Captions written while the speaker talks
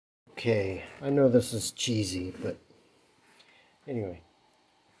Okay, I know this is cheesy, but anyway,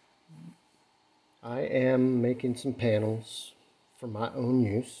 I am making some panels for my own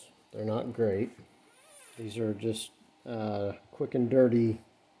use. They're not great. These are just quick and dirty.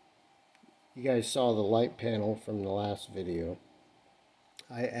 You guys saw the light panel from the last video.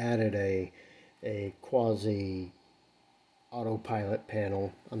 I added a quasi Autopilot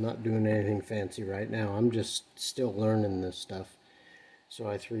panel. I'm not doing anything fancy right now. I'm just still learning this stuff. So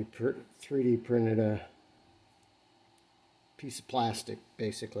I 3D printed a piece of plastic,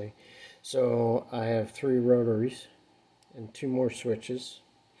 basically. So I have 3 rotaries and 2 more switches.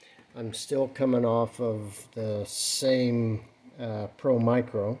 I'm still coming off of the same Pro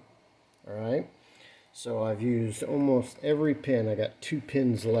Micro. Alright, so I've used almost every pin. I got 2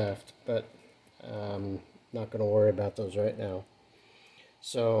 pins left, but not going to worry about those right now.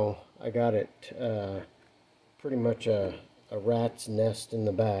 So I got it pretty much a rat's nest in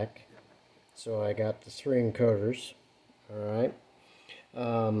the back. So I got the 3 encoders. Alright,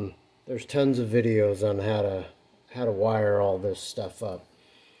 there's tons of videos on how to wire all this stuff up.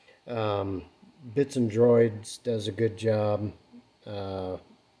 Bits and Droids does a good job,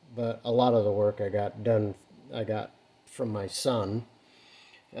 but a lot of the work I got from my son.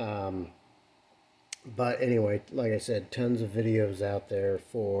 But anyway, like I said, tons of videos out there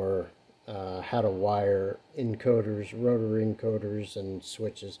for how to wire encoders, rotary encoders, and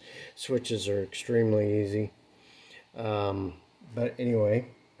switches. Switches are extremely easy. But anyway,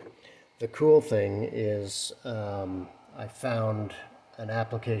 the cool thing is I found an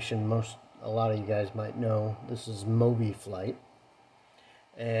application a lot of you guys might know. This is Moviflight,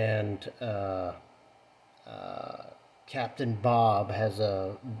 and Captain Bob has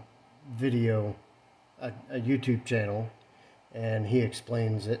a video, a YouTube channel, and he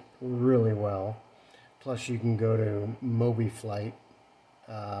explains it really well. Plus you can go to Moviflight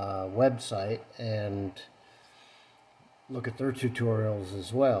website and look at their tutorials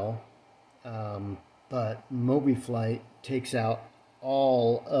as well. But Moviflight takes out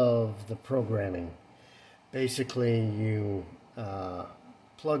all of the programming. Basically you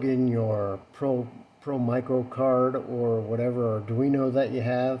plug in your Pro Micro card or whatever Arduino that you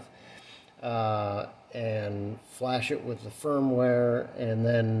have, and flash it with the firmware, and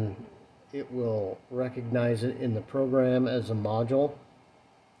then it will recognize it in the program as a module.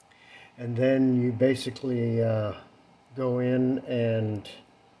 And then you basically go in and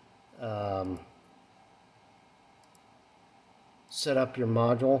set up your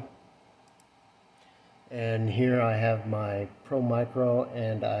module. And here I have my Pro Micro,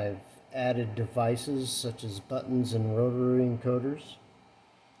 and I've added devices such as buttons and rotary encoders.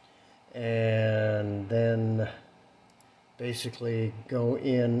 And then basically go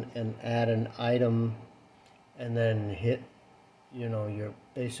in and add an item, and then hit, your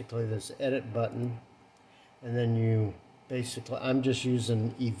basically this edit button, and then you basically, I'm just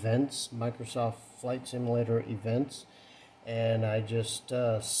using events, Microsoft Flight Simulator events, and I just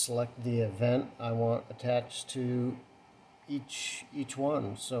select the event I want attached to each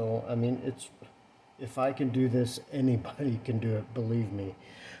one. So I mean, if I can do this, anybody can do it, believe me.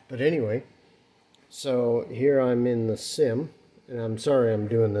 But anyway, so here I'm in the sim, and I'm sorry I'm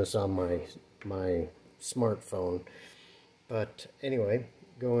doing this on my smartphone, but anyway,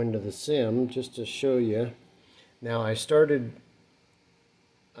 go into the sim just to show you. Now I'm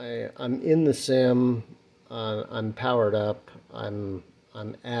in the sim. I'm powered up. I'm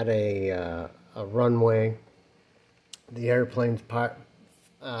at a runway. The airplane's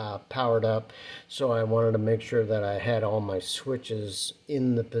powered up, so I wanted to make sure that I had all my switches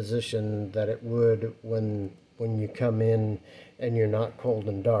in the position that it would when you come in and you're not cold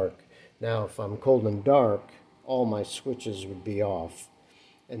and dark. Now if I'm cold and dark, all my switches would be off,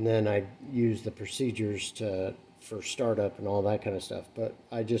 and then I use the procedures for startup and all that kind of stuff. But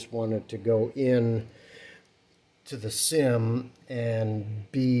I just wanted to go in to the sim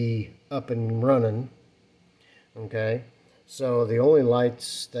and be up and running. Okay, so the only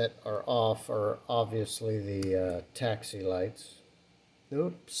lights that are off are obviously the taxi lights.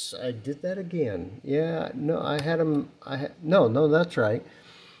 Oops, I did that again. Yeah, no, I had them. No, that's right.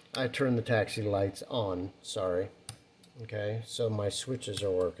 I turned the taxi lights on. Sorry. Okay, so my switches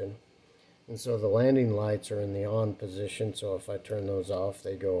are working, and so the landing lights are in the on position. So if I turn those off,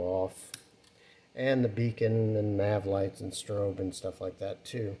 they go off, and the beacon and nav lights and strobe and stuff like that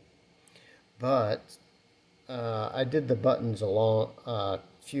too. But I did the buttons a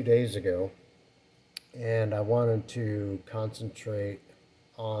few days ago, and I wanted to concentrate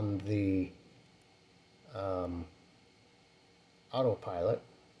on the Autopilot.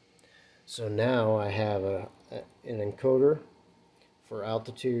 So now I have an encoder for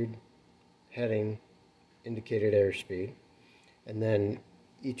altitude, heading, indicated airspeed, and then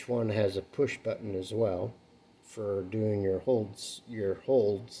each one has a push button as well for doing your holds.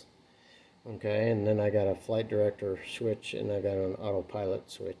 Okay, and then I got a flight director switch and I got an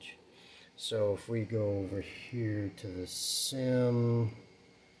autopilot switch. So if we go over here to the sim,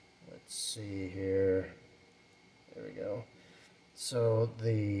 let's see here, there we go. So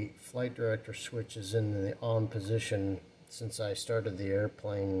the flight director switch is in the on position since I started the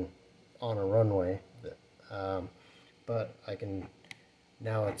airplane on a runway, but I can,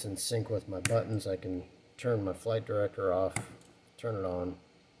 now it's in sync with my buttons. I can turn my flight director off, turn it on,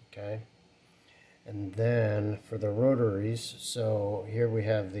 okay? And then for the rotaries, so here we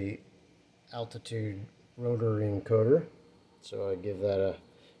have the altitude rotary encoder. So I give that a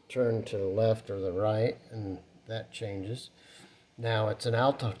turn to the left or the right, and that changes. Now it's an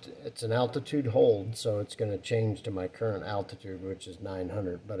altitude hold, so it's going to change to my current altitude, which is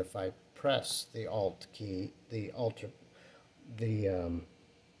 900. But if I press the Alt key, the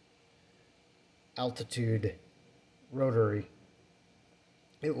altitude rotary,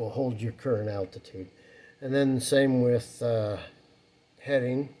 it will hold your current altitude. And then same with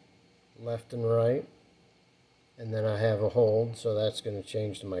heading, left and right. And then I have a hold, so that's going to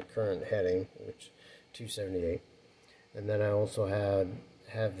change to my current heading, which is 278. And then I also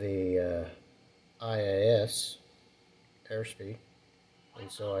have the IIS airspeed, and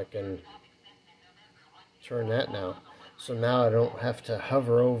so I can turn that now. So now I don't have to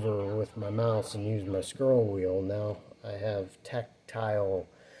hover over with my mouse and use my scroll wheel. Now I have tactile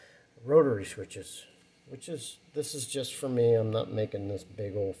rotary switches, this is just for me. I'm not making this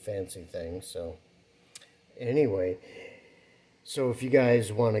big old fancy thing. So anyway, so if you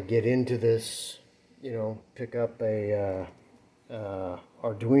guys want to get into this, you know, pick up a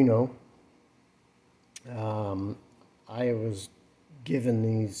Arduino. I was given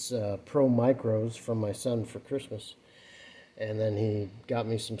these Pro Micros from my son for Christmas, and then he got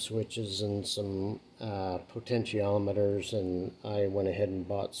me some switches and some potentiometers, and I went ahead and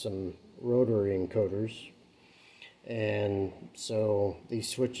bought some rotary encoders. And so these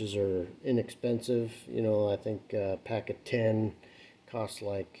switches are inexpensive. You know, I think a pack of 10 costs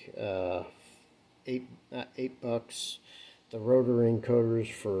like $8. The rotary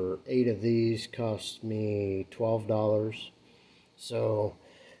encoders for 8 of these cost me $12. So,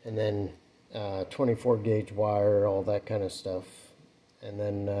 and then 24 gauge wire, all that kind of stuff. And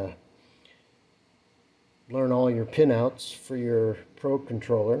then learn all your pinouts for your Pro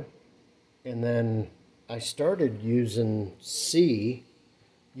controller. And then I started using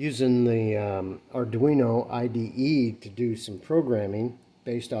using the Arduino IDE to do some programming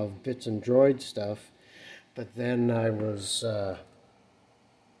based off bits and droid stuff. But then I was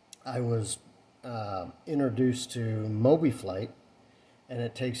introduced to MobiFlight, and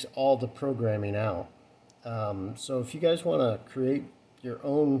it takes all the programming out. So if you guys want to create your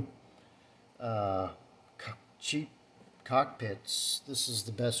own cheap cockpits, this is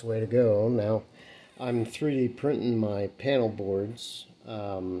the best way to go. Now, I'm 3D printing my panel boards,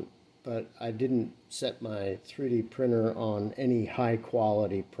 but I didn't set my 3D printer on any high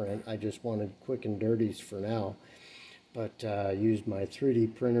quality print. I just wanted quick and dirties for now, but used my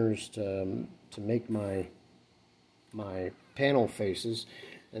 3D printers to make my panel faces,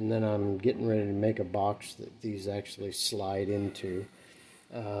 and then I'm getting ready to make a box that these actually slide into,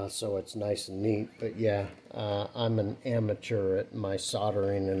 so it's nice and neat. But yeah, I'm an amateur at my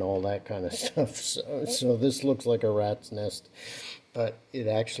soldering and all that kind of stuff, so this looks like a rat's nest, but it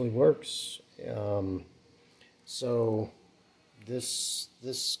actually works. So this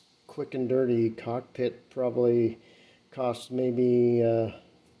quick and dirty cockpit probably cost maybe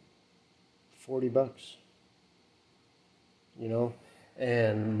 $40, you know,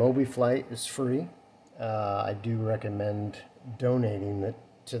 and MobiFlight is free. I do recommend donating it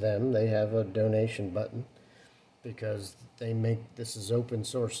to them. They have a donation button because they make, this is open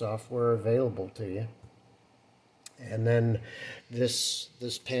source software available to you. And then this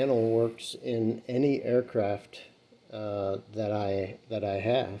panel works in any aircraft that I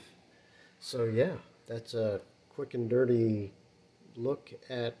have. So yeah, that's a quick and dirty look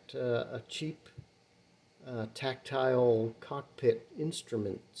at a cheap tactile cockpit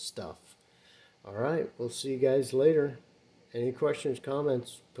instrument stuff. All right, we'll see you guys later. Any questions,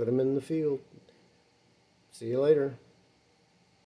 comments, put them in the field. See you later.